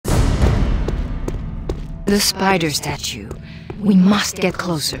The spider statue. We must get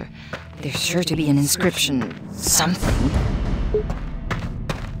closer. There's sure to be an inscription. Something.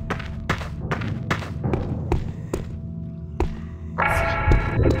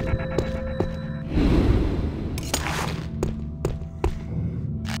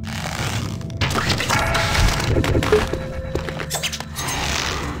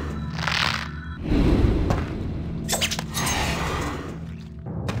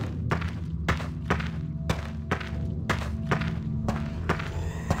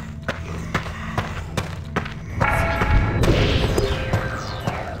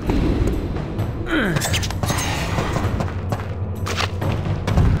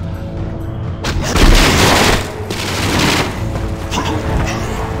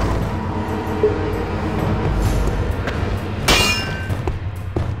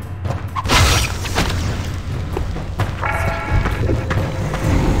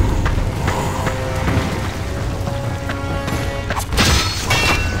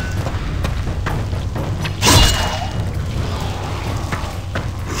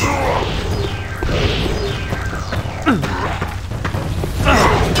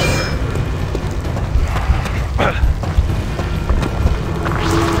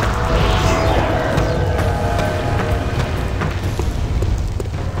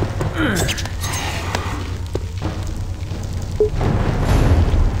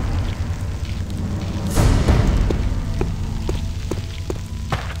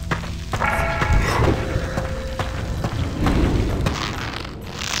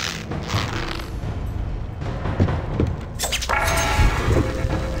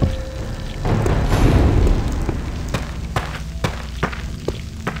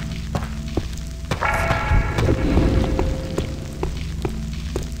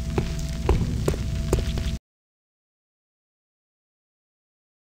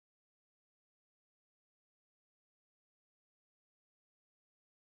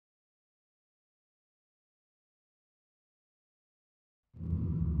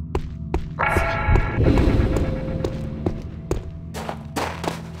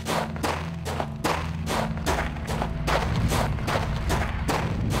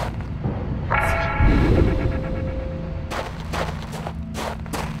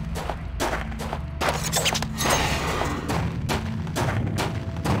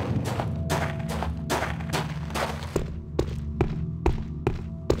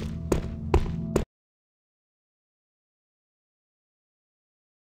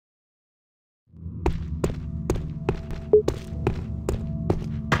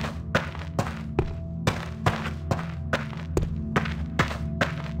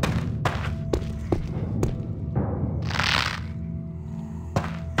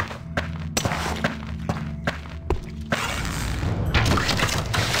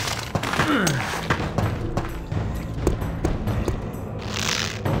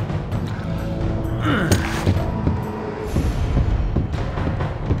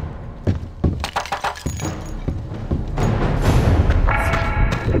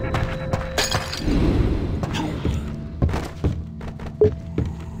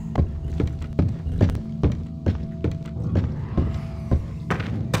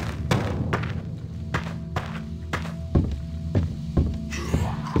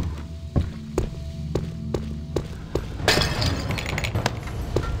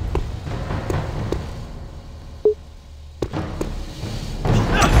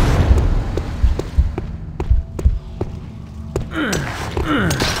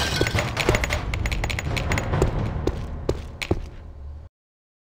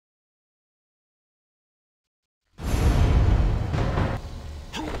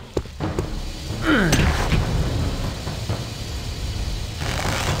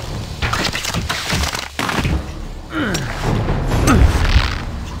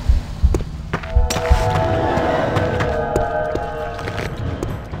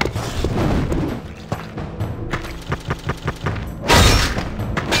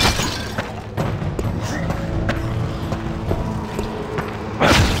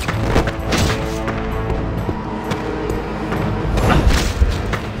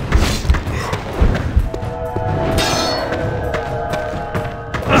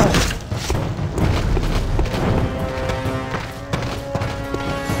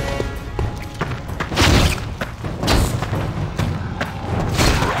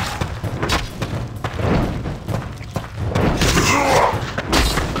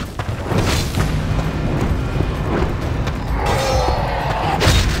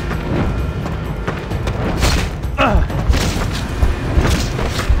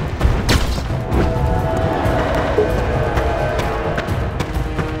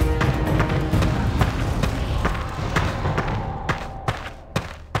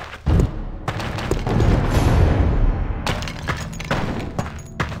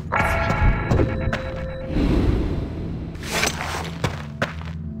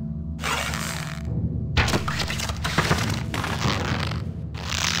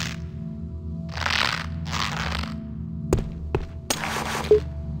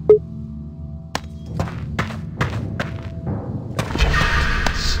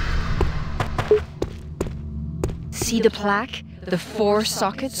 See the plaque? The 4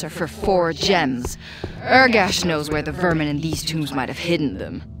 sockets are for 4 gems. Urgash knows where the vermin in these tombs might have hidden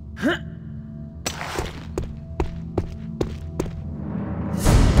them.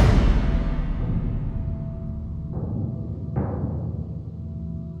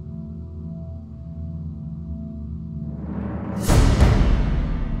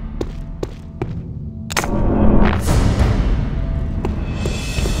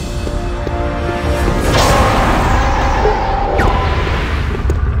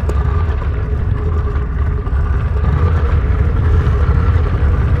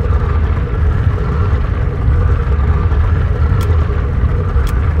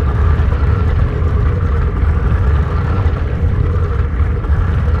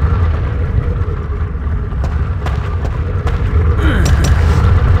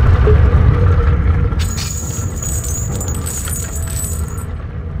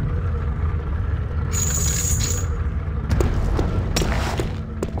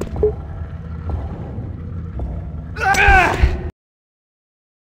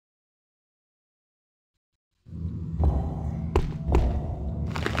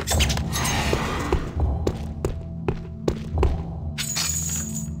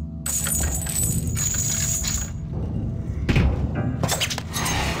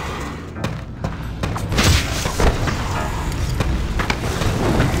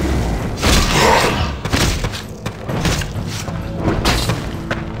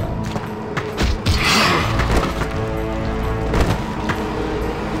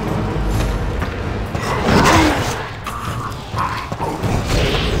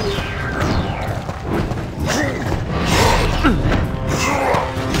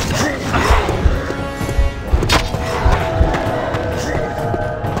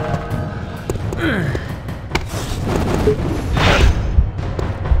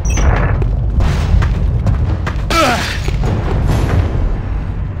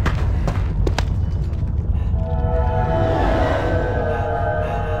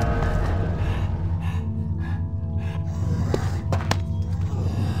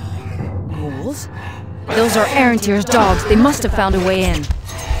 Those are Erentyr's dogs. They must have found a way in.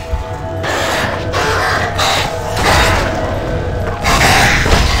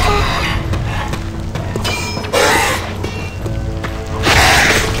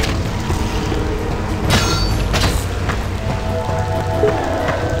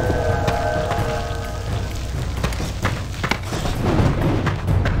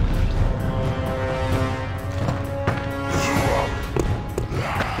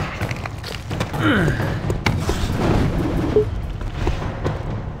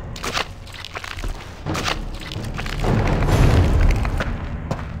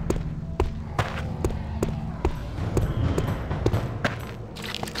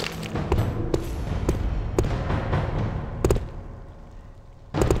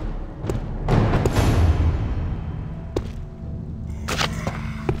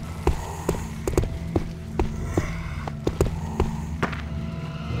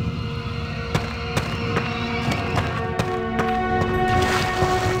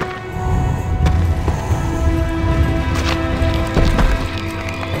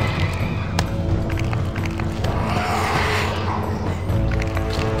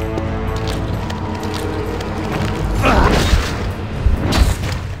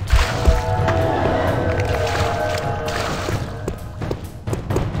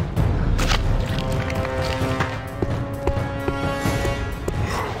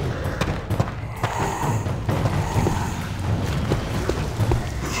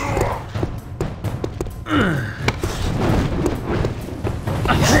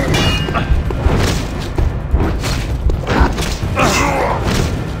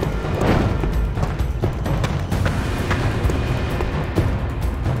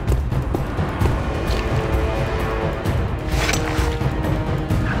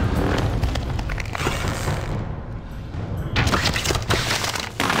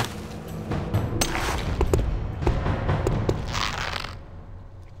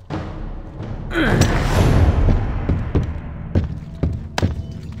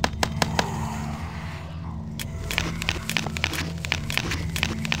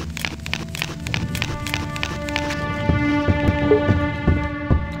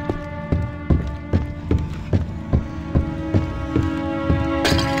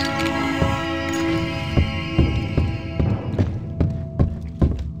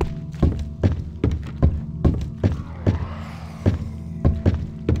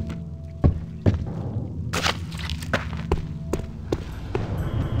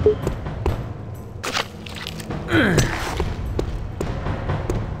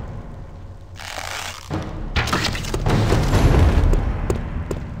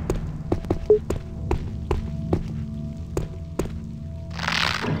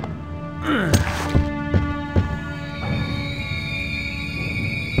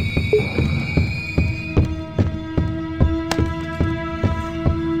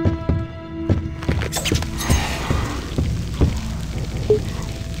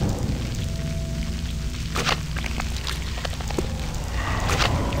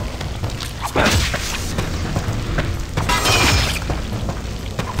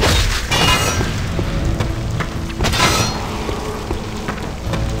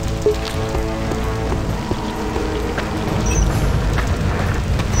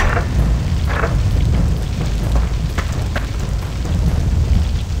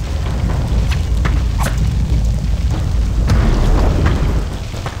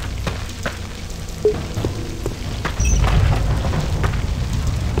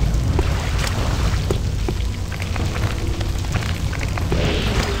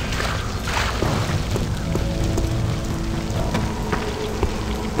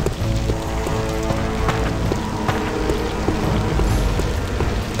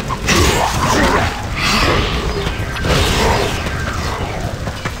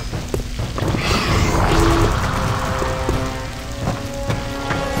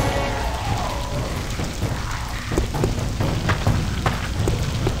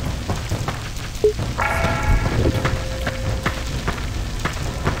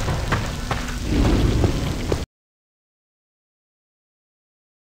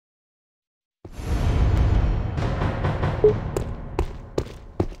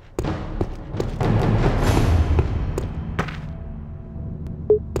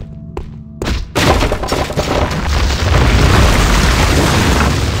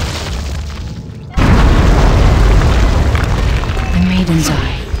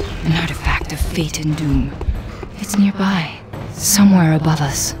 eye, an artifact of fate and doom. It's nearby, somewhere above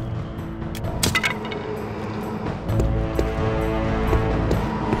us.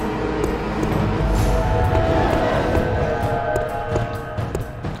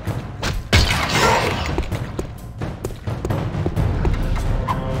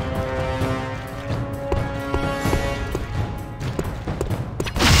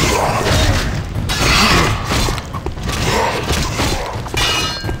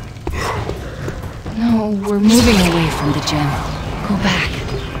 We're moving away from the gem. Go back.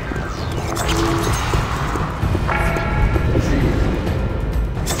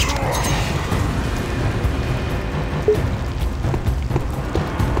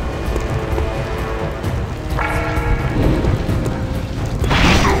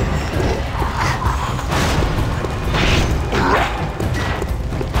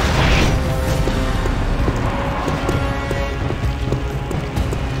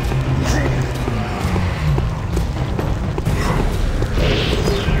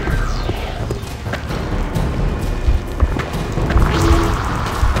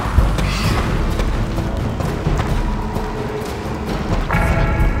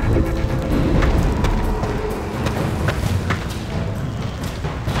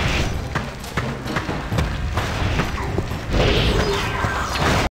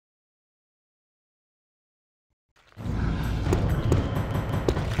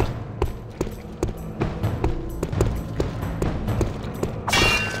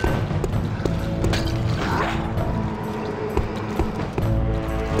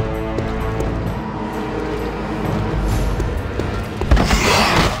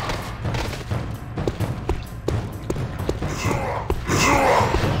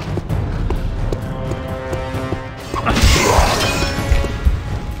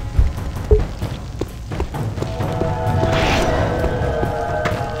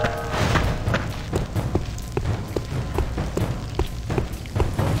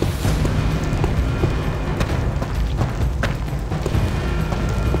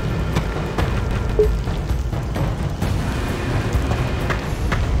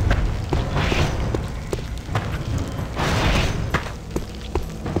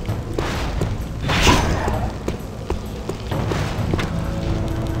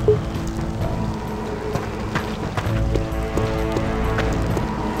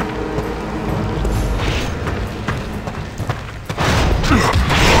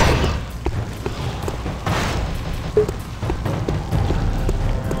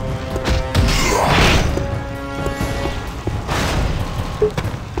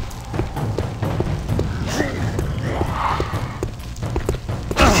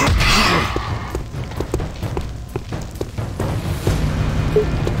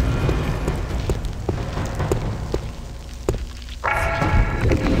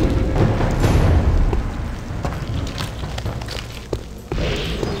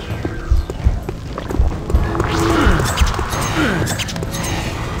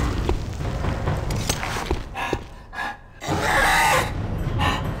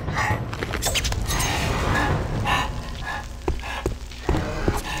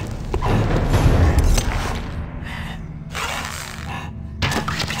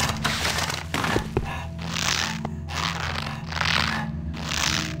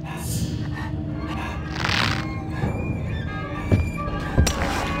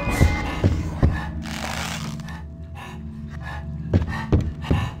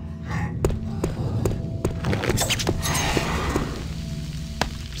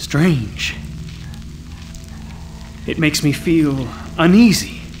 Strange. It makes me feel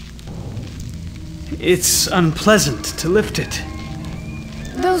uneasy. It's unpleasant to lift it.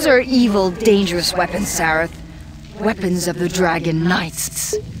 Those are evil, dangerous weapons, Sareth. Weapons of the Dragon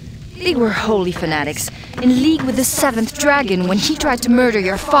Knights. They were holy fanatics, in league with the 7th dragon when he tried to murder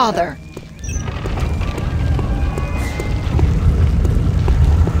your father.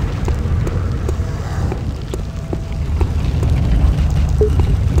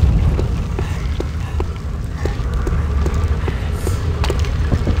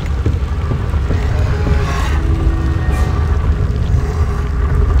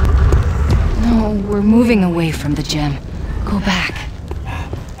 We're moving away from the gem. Go back.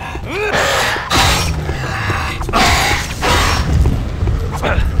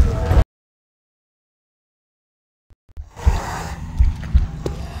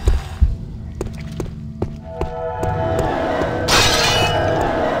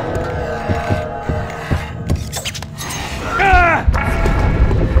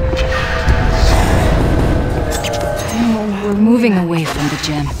 No, we're moving away from the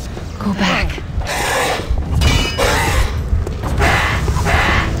gem. Go back.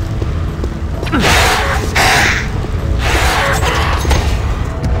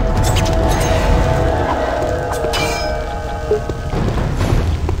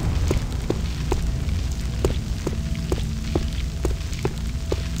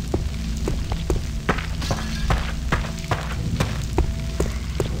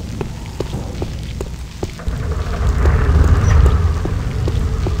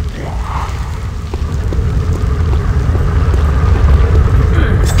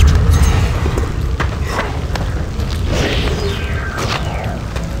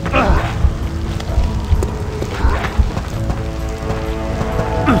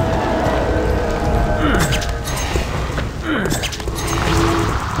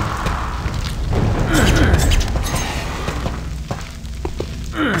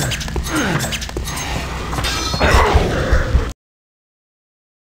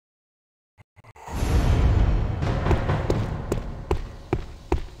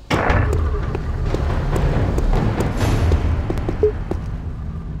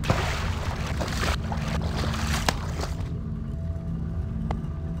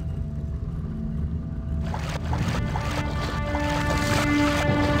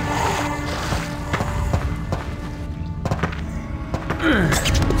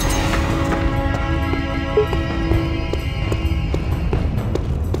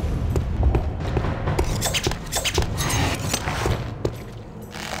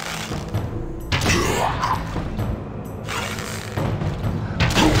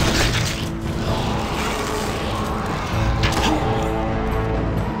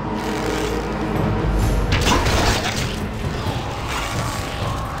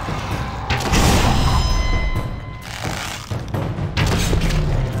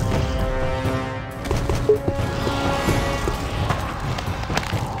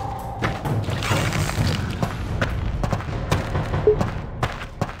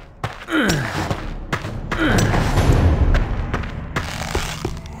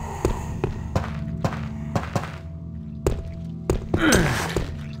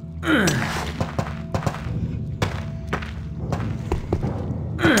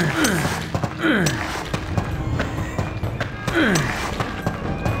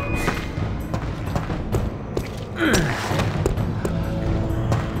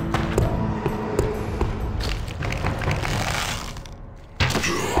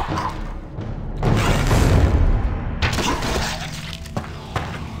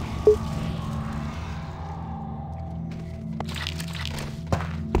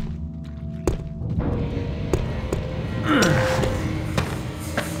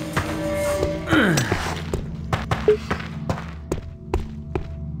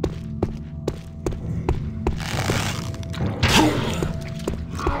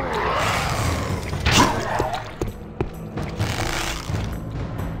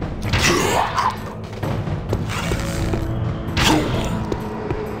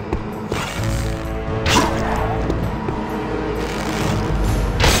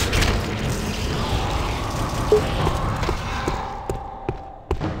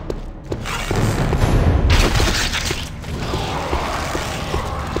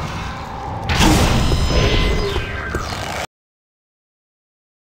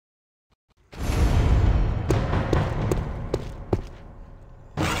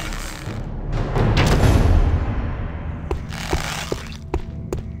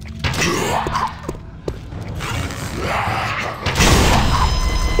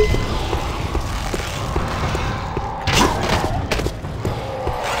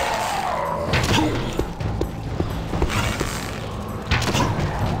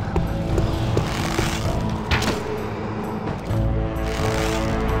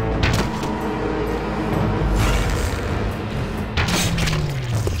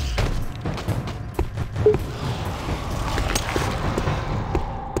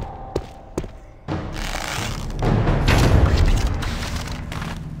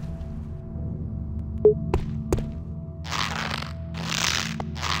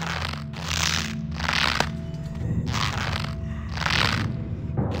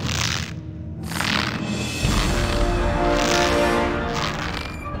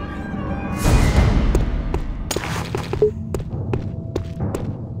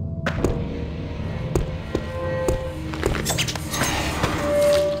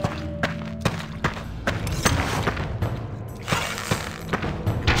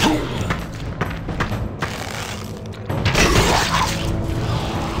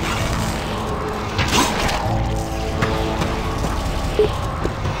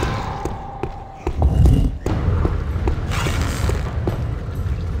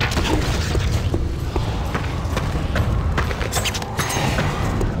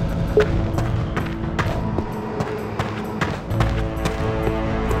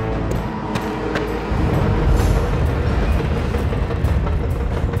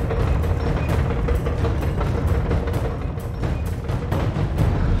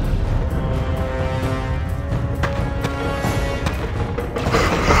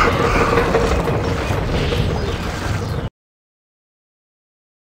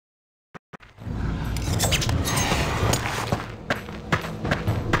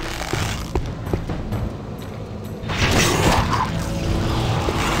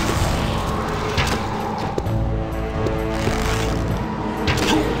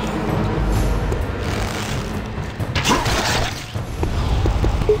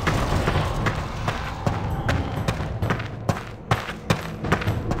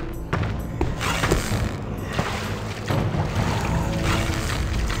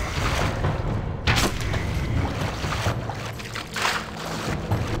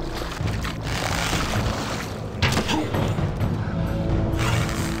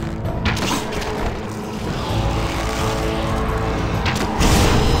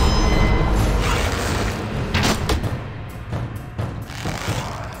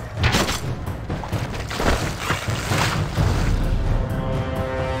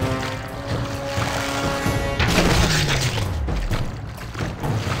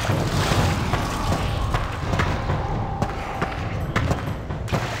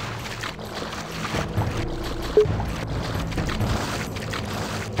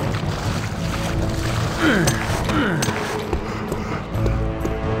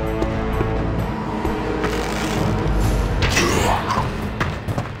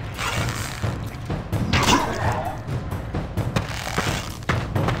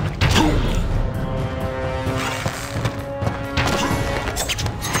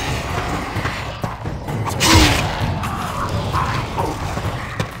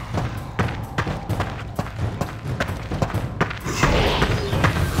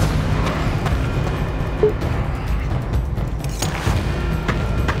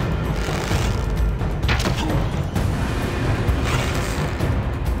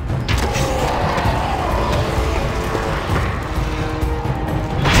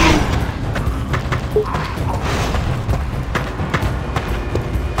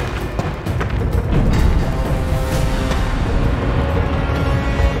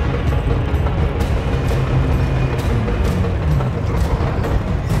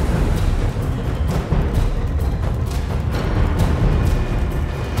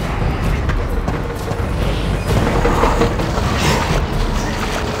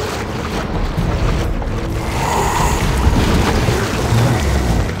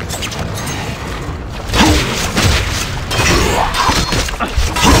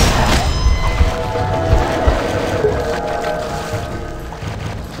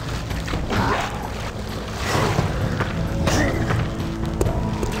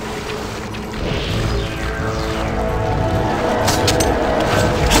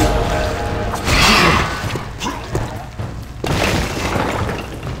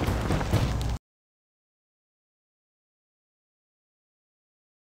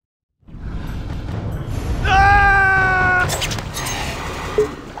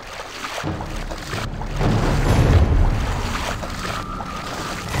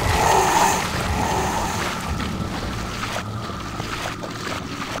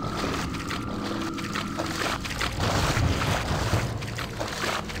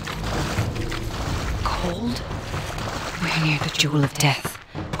 jewel of death,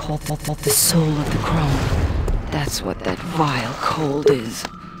 called the soul of the chrome. That's what that vile cold is.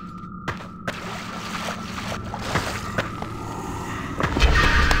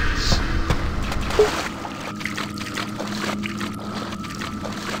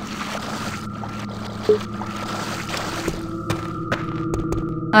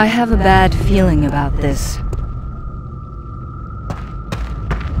 I have a bad feeling about this.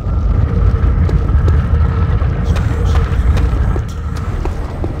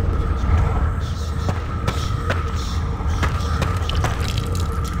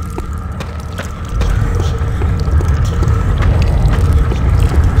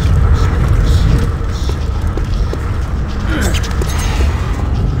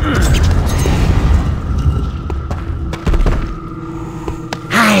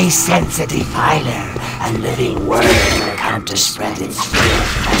 I sense a defiler, a living worm that come to spread its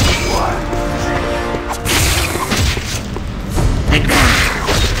filth and warmth.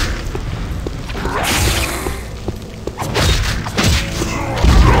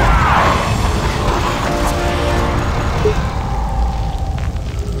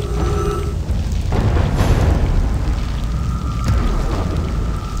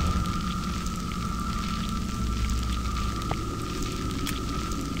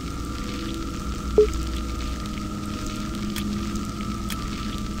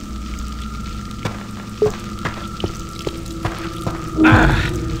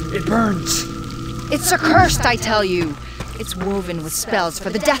 It burns. It's accursed, I tell you. It's woven with spells for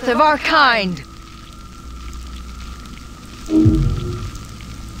the death of our kind.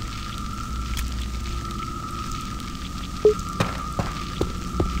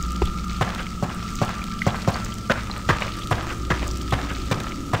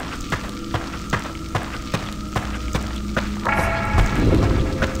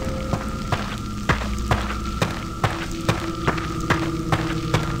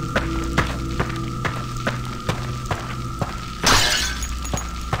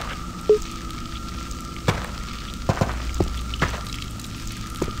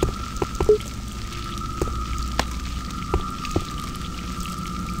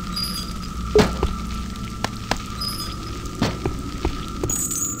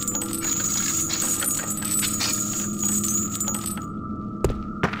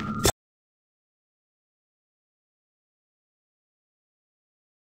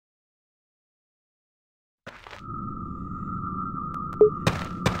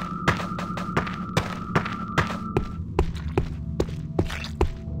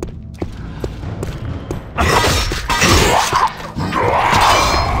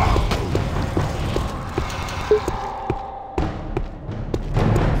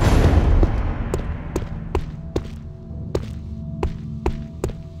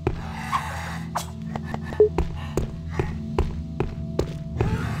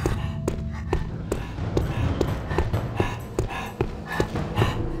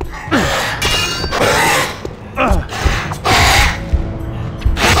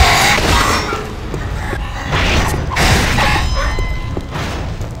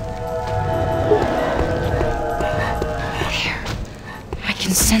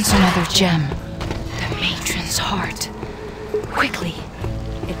 Sense another gem. The matron's heart. Quickly.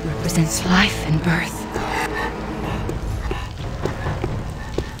 It represents life and birth.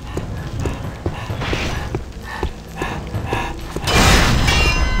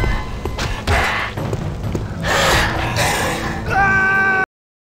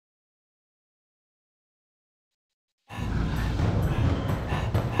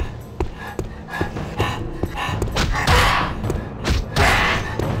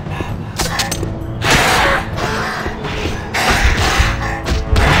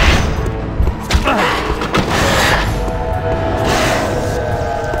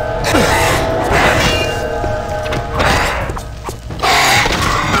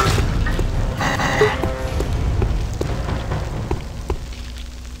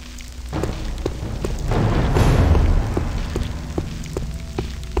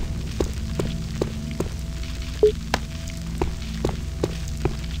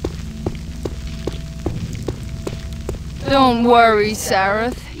 Don't worry,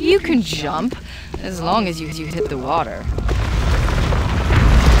 Sareth. You can jump, as long as you hit the water.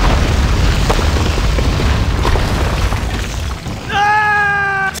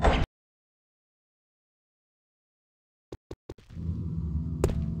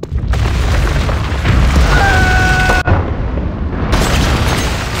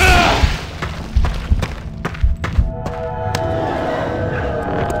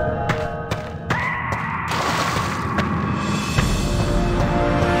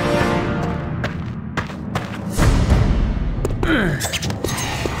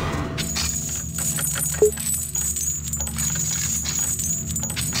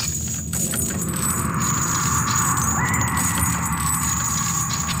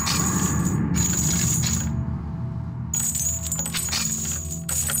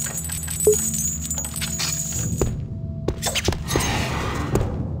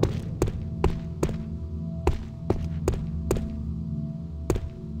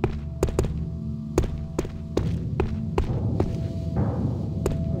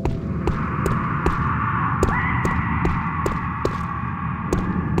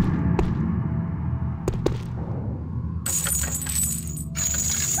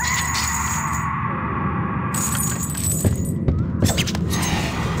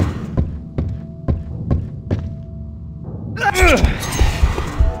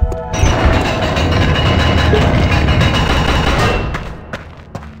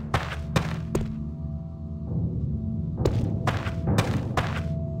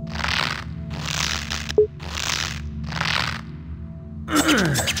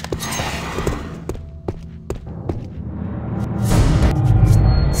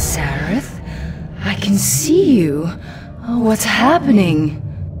 Sareth? I can see you. Oh, what's happening?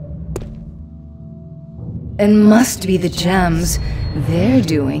 It must be the gems. They're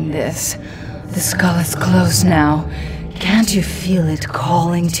doing this. The skull is close now. Can't you feel it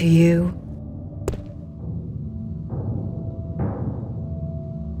calling to you?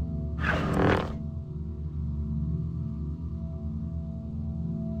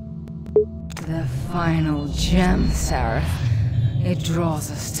 The final gem, Sareth. It draws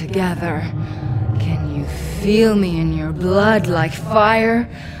us together. Can you feel me in your blood like fire?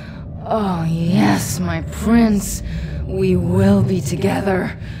 Oh yes, my prince. We will be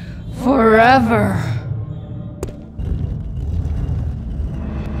together. Forever.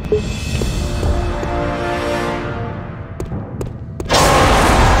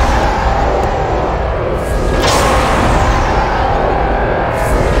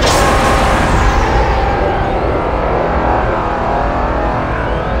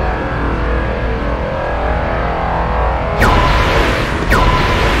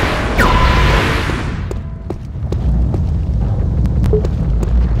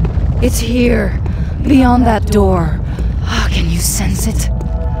 It's here, beyond that door. Ah, can you sense it?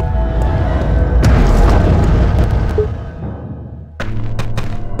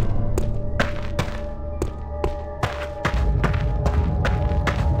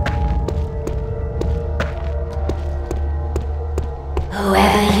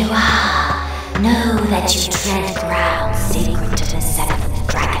 Whoever you are, know that you tread ground sacred to the seventh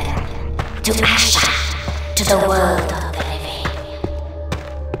dragon, to Asha, to the world of the living.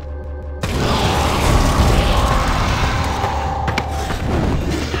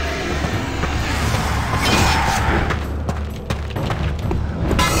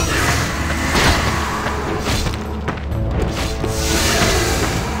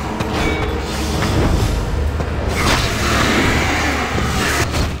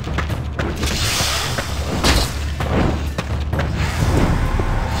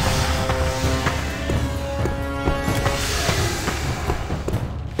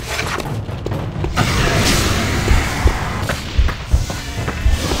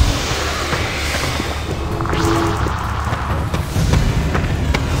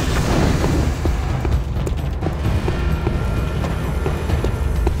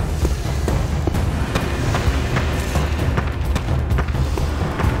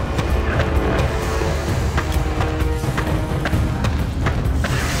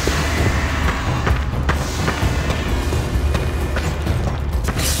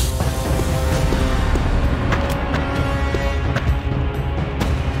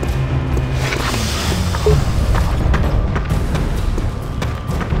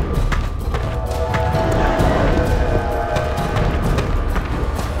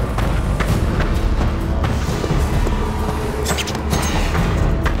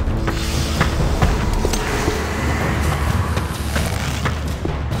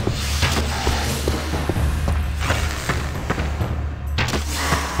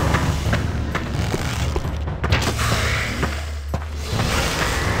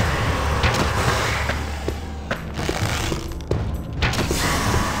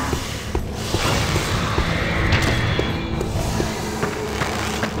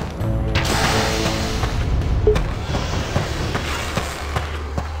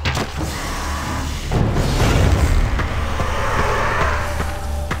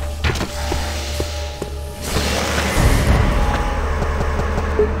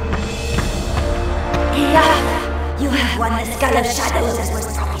 Won the skull of shadows as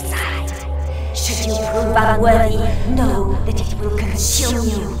was prophesied. Should you prove unworthy, know that it will consume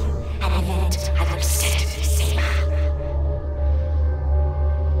you. An event I will certainly savor.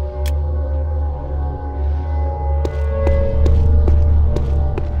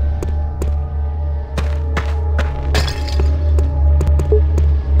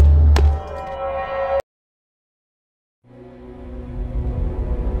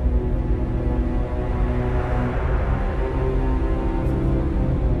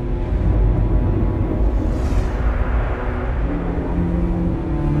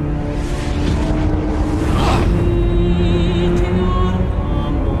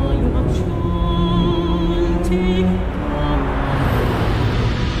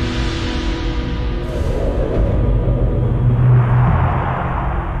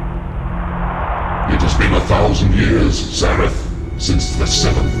 1,000 years, Zareth, since the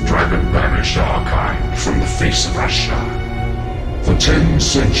seventh dragon banished our kind from the face of Asha. For 10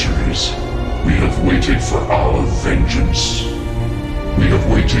 centuries, we have waited for our vengeance. We have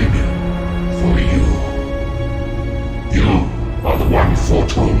waited for you. You are the one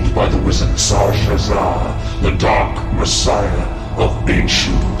foretold by the wizard Sarshazar, the dark messiah of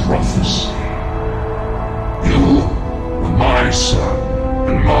ancient prophecy. You are my son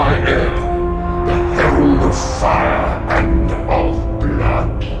and my heir, the herald of fire and of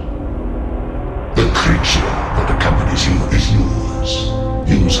blood. The creature that accompanies you is yours.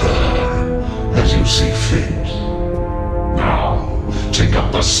 Use her as you see fit. Now, take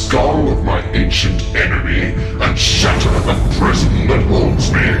up the skull of my ancient enemy and shatter the prison that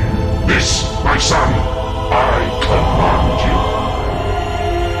holds me. This, my son, I command you.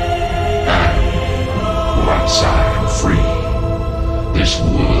 And once I am free, this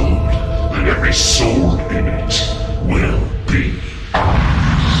world and every soul in it will be ours.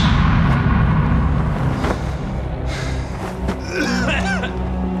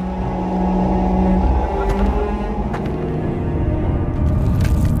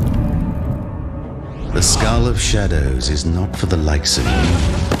 The Skull of Shadows is not for the likes of you,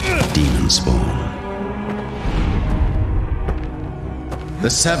 Demon Spawn. The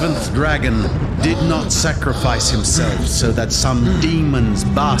seventh dragon did not sacrifice himself so that some demon's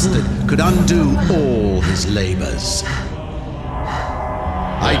bastard could undo all his labors.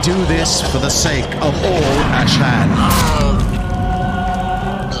 I do this for the sake of all Ashan.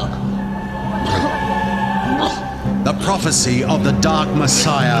 The prophecy of the Dark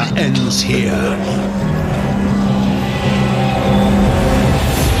Messiah ends here.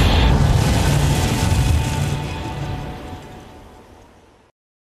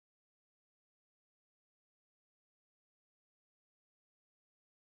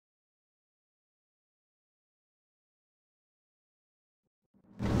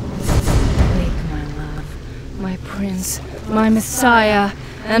 Wake, my love, my prince, my messiah,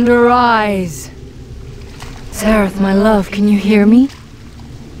 and arise. Zareth, my love, can you hear me?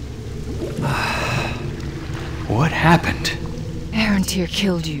 What happened? Arantir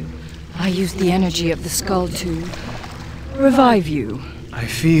killed you. I used the energy of the skull to revive you. I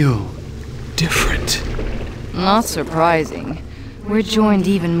feel different. Not surprising. We're joined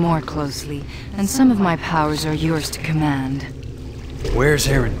even more closely, and some of my powers are yours to command. Where's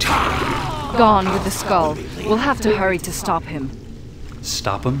Arantir? Gone with the skull. We'll have to hurry to stop him.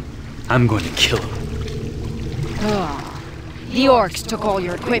 Stop him? I'm going to kill him. The orcs took all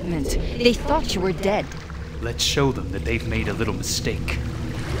your equipment. They thought you were dead. Let's show them that they've made a little mistake.